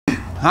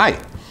Hi,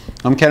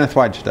 I'm Kenneth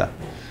Wajda.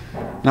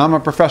 Now I'm a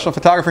professional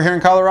photographer here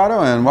in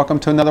Colorado, and welcome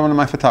to another one of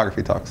my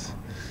photography talks.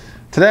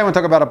 Today I want to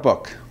talk about a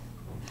book.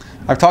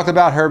 I've talked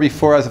about her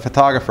before as a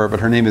photographer, but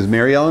her name is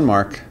Mary Ellen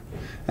Mark,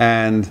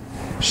 and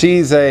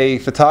she's a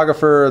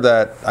photographer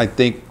that I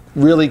think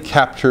really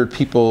captured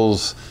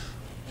people's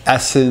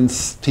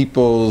essence, they've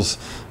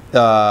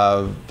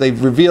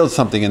revealed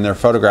something in their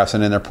photographs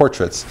and in their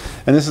portraits.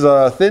 And this is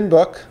a thin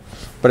book,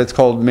 but it's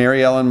called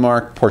Mary Ellen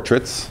Mark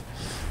Portraits.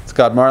 It's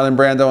got Marlon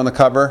Brando on the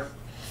cover.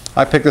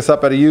 I picked this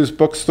up at a used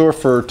bookstore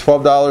for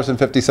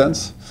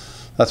 $12.50.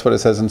 That's what it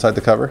says inside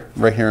the cover,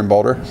 right here in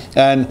Boulder.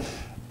 And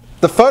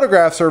the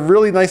photographs are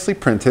really nicely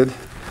printed,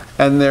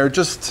 and they're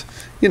just,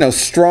 you know,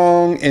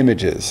 strong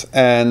images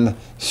and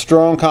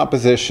strong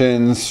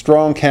compositions,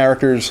 strong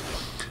characters.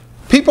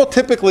 People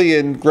typically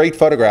in great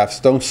photographs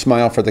don't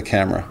smile for the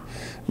camera.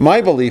 My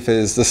belief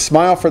is the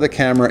smile for the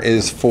camera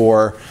is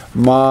for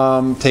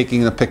mom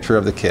taking a picture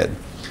of the kid.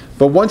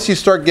 But once you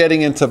start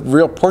getting into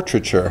real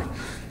portraiture,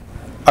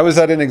 I was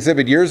at an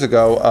exhibit years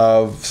ago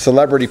of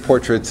celebrity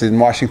portraits in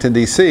Washington,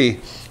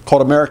 D.C.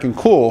 called American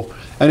Cool.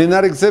 And in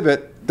that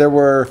exhibit, there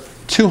were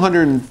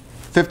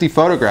 250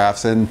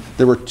 photographs, and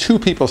there were two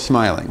people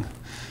smiling.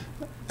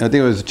 I think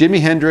it was Jimi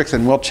Hendrix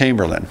and Wilt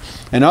Chamberlain.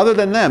 And other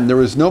than them, there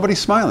was nobody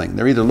smiling.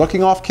 They're either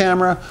looking off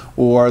camera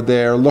or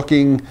they're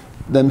looking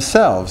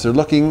themselves. They're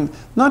looking,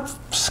 not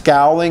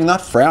scowling,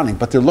 not frowning,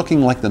 but they're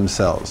looking like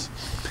themselves.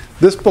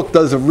 This book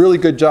does a really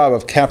good job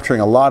of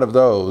capturing a lot of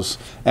those,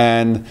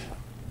 and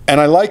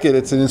I like it.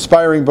 It's an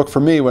inspiring book for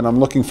me when I'm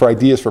looking for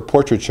ideas for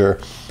portraiture.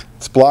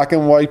 It's black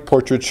and white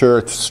portraiture,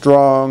 it's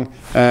strong,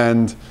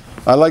 and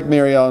I like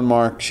Mary Ellen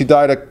Mark. She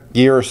died a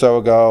year or so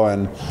ago,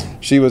 and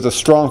she was a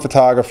strong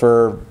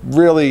photographer,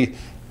 really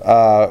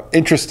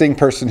interesting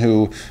person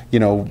who, you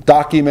know,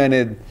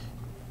 documented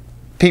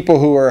people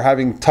who are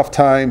having tough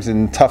times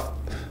and tough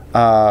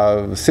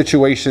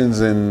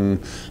situations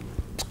and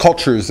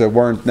cultures that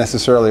weren't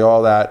necessarily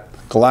all that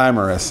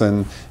glamorous,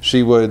 and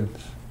she would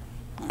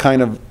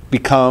kind of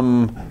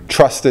become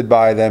trusted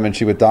by them, and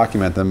she would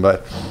document them.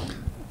 But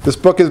this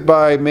book is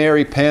by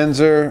Mary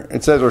Panzer.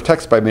 It says, or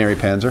text by Mary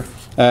Panzer.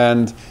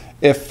 And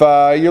if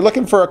you're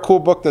looking for a cool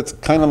book that's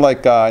kind of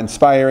like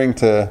inspiring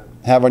to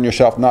have on your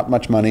shelf, not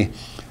much money,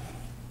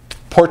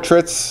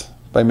 Portraits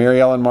by Mary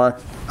Ellen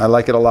Mark. I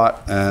like it a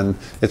lot, and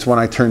it's one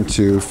I turn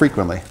to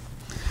frequently.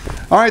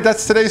 All right,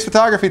 that's today's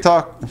photography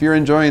talk. If you're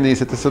enjoying these,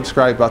 hit the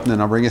subscribe button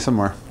and I'll bring you some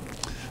more.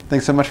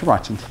 Thanks so much for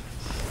watching.